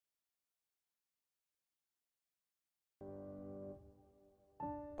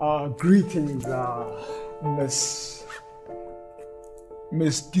Greetings, Miss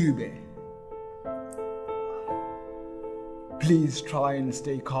Duba. Please try and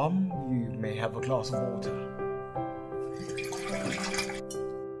stay calm. You may have a glass of water.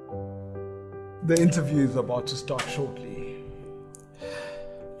 The interview is about to start shortly.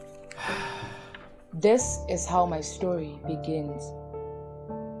 This is how my story begins.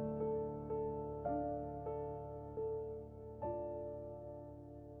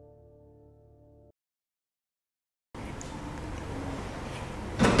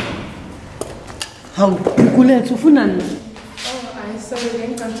 How? Gugulethu ufuna nini? Oh, sorry,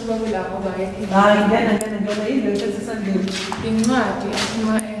 ngicela ukubabula ngoba ayikho. Hayi, ngena yini lento esesandleni? Incwadi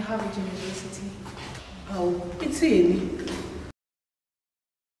ephuma eHarvard University. Hawu, ithini?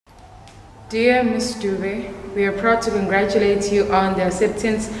 Dear Miss Duba, we are proud to congratulate you on the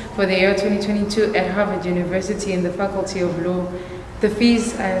acceptance for the year 2022 at Harvard University in the Faculty of Law. The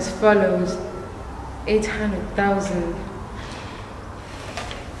fees are as follows: 800,000.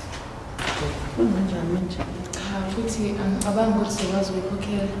 Futhi abantu ngizokwazi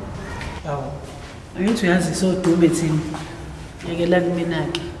ukukhokhela. Hawu. Angithi uyazi Dube thini. Yekela kumina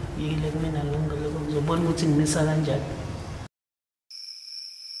ke. Yekela kumina lonke lokho ngizobona ukuthi ngimisa kanjani.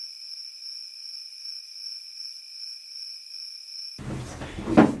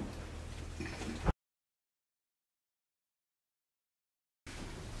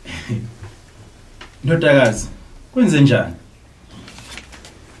 Ndodakazi, kwenze njani?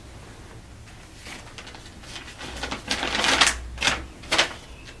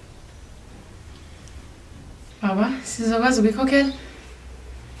 Baba, sizokwazi ukukhokhela?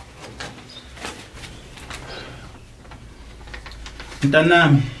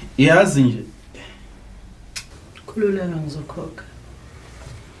 Mntanami, yazi nje. Khululeka ngizokhokha.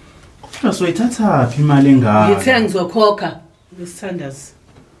 Kodwa soyithatha phi imali engaka? Ngithe ngizokhokha ngesithandazi.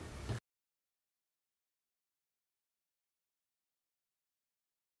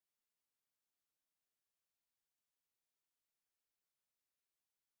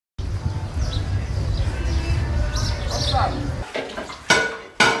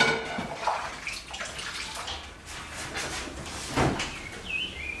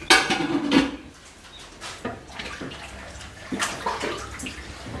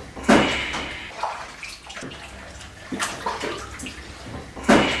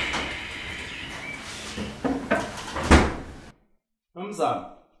 Nomzamo.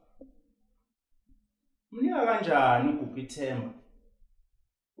 Mnika kanjani uGugu ithemba?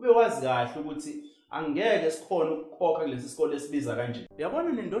 Ube wazi kahle ukuthi angeke sikhona ukukhokha kulesi sikole esibiza kanje.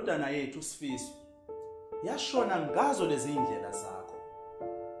 Uyabona nendodana yethu uSifiso. Yashona ngazo lezi indlela zakho.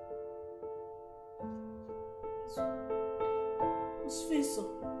 Usifiso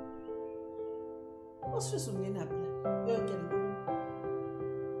ungenaphi la? Yonke le.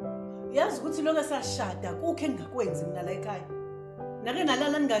 Yazi ukuthi lokho esashada kukho engakwenzi mina la ekhaya. Nake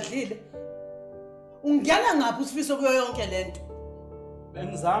nalala ningadlile. Ungena ngaphi uSifiso kuyo yonke lento?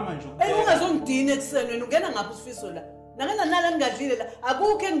 Bengizama nje ukubeka. Ungazongidina ekuseni wena ungena ngaphi uSifiso la? Nake nalala ningadlile la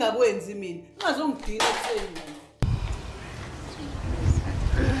akukho engakwenzi mina. Ungazongidina ekuseni.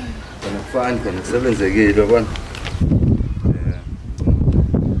 Fine, kusebenzekile yabona.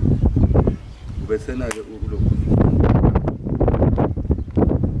 Ubethena ke ulokhu.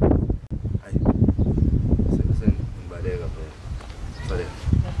 Hayi. Ngibaleka phela. Sale.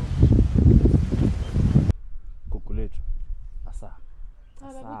 Gugulethu. Asa.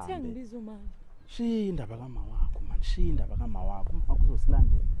 Baba uthenga ibizo manje. Shiya indaba kama wakho man, shiya indaba kama wakho,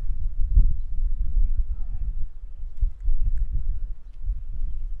 akuzosilandela.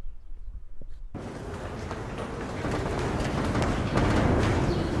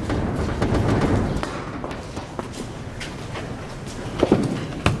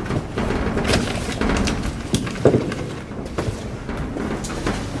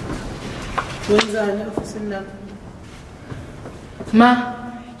 Wenzani ofisini lapho? Ma,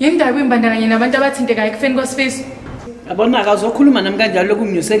 yindaba imbandakanye nabantu abathintekayo ekufeni koSifiso. Yabona akazokhuluma nami kanjalo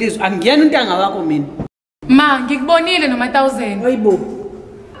lokunginyuselizwe. Angiyena untanga wakho mina. Ma, ngikubonile noma 1000. Hayibo.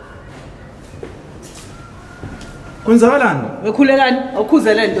 Kwenzakalani? Wekhulekani?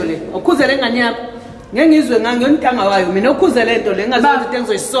 Awukhuzele lento le. Awukhuzele ingane yakho. Ngeke ngizwe ngangontanga wayo mina ukhuzele lento le ngazi ukuthi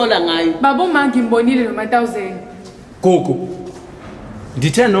engizoyisola ngayo. Baba uma ngimbonile noma 1000. Gugu.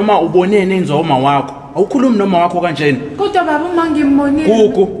 Ndithe noma ubone nenzo uma wakho. Awukhulumi noma wakho kanjeni. Kodwa baba uma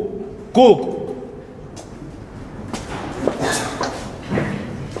ngimbonile. Gugu.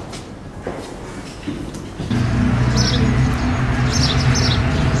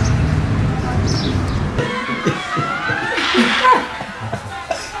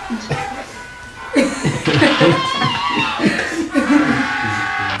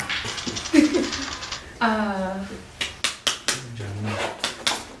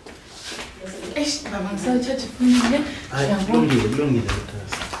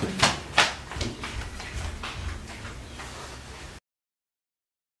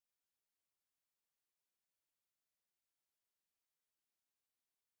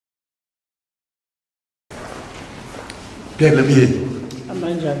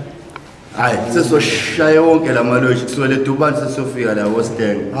 Amanjani? Hayi, sesoshaya wonke lamaloji kusole Duba sesofika la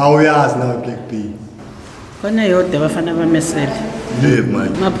Stanger. Awuyazi na Black B. Khona yodwa abafana bamesele. Yebo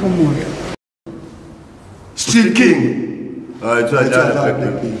manje. Maphumulo. Street King. Hayi uthatha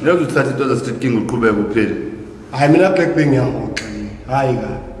Black B. Loko uthatha into za Street King uqhubeka uphile. Hayi mina Black B ngiyahoxa. Hayi ka.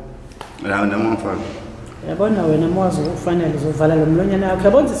 La ndamafaka. Yabona wena mwazi ukufanele uzovala lo mlonyana wakhe.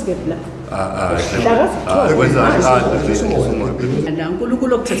 Yabona isikephi la? Kwenza la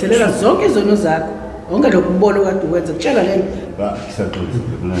uNkulunkulu okuthethelela zonke izono zakho. Wonke lokubona kade ukwenza kutshela lento.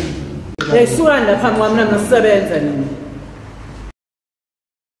 Yesukani lapha kwami nami nosisebenza nini?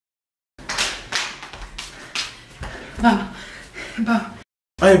 Baba.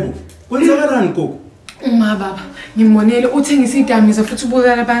 Hayibo, kwenzakalani gogo? Baba, ngimbonile uthengisa idamiza futhi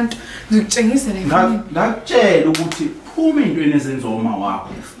ubulala abantu. Ngikutshengisa la efoni. Ngakutshela ukuthi phuma intweni ezenziwa uma wakho,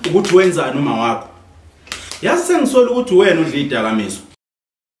 ukuthi wenzani uma wakho. Yazi sengisola ukuthi wena udla idakamizwa.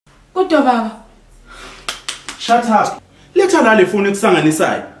 Kodwa baba, Shut up. Letha la lefoni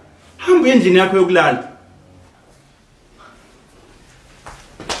ekusanganisayo. Hamba endlini yakho yokulala.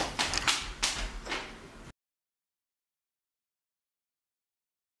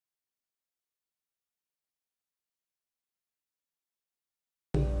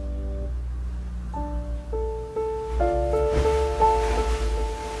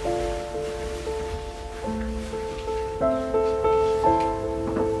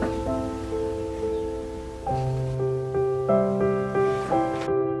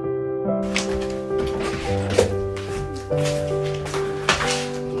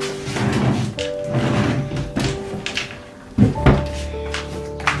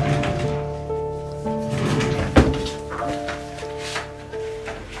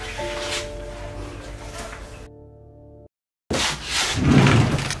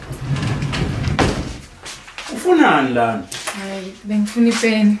 Ufunani lana? hayi bengifuna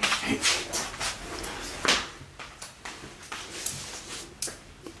ipeni.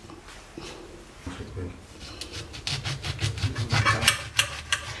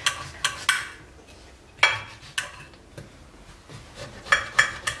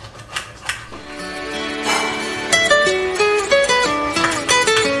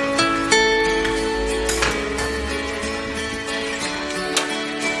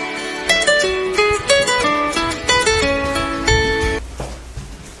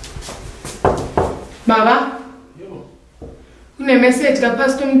 Baba, kune message ka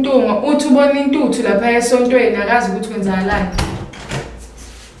Pastor Mtunga uthi ubona intuthu lapha esontweni akazi ukuthi kwenzakalani.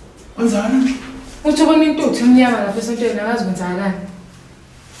 Wenzani? Uthi ubona intuthu emnyama lapha esontweni akazi kwenzakalani.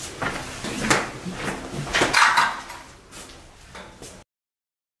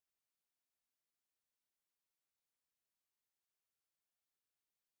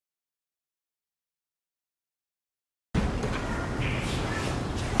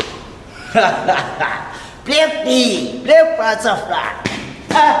 Black B, Black Butterfly.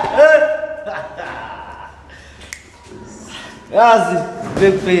 Yazi,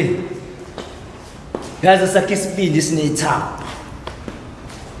 Black B. Yazi sakhe isibindi sinethamba.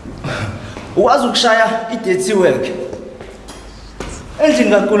 Ukwazi ukushaya i-dirty work.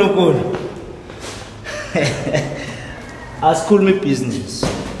 Endlini kaNkulunkulu. Asikhuluma business.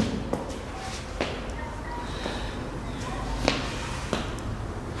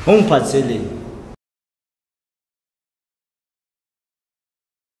 Ungiphathele.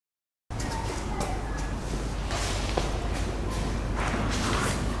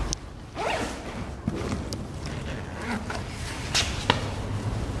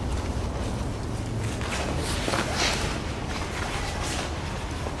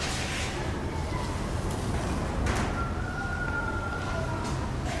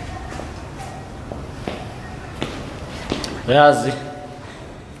 Yazi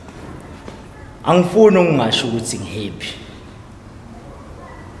angifuni ungasho ukuthi ngihappy.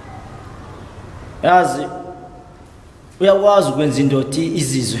 Yazi uyakwazi ukwenza indoda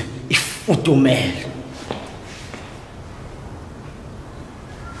izizwe ifudumele.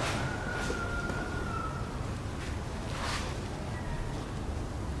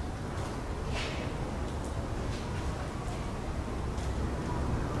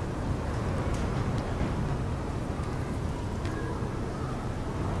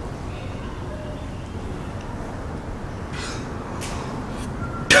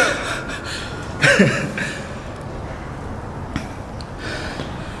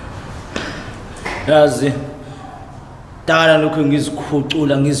 Yazi Dala lokho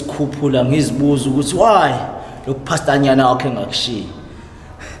ngizikhucula ngizikhuphula ngizibuza ukuthi why lokupastanyana wakhe engakushiyi.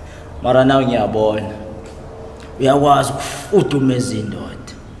 Mara nawe ngiyabona. Uyakwazi ukufudumeza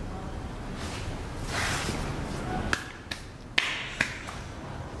indoda.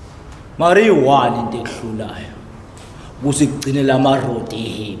 Mari one into ekuhlulayo. Ukuthi kugcine lama road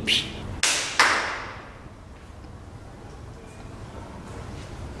ehappy.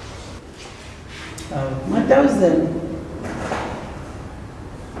 Ma-1000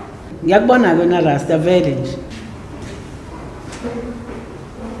 ngiyakubona wena Rasta vele nje.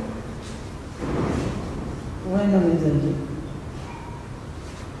 Wena wenza nje.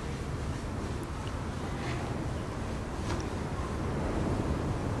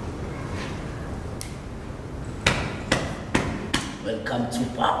 Welcome to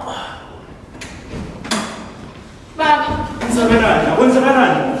Papa. Baba.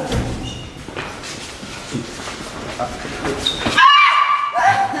 Kwenzakalani?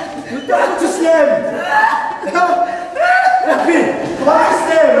 To slam. Why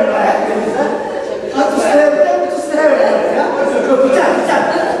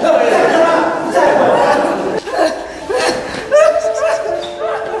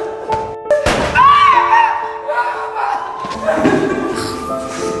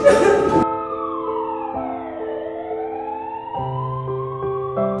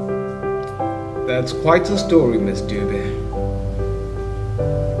That's quite a story, Miss Dube.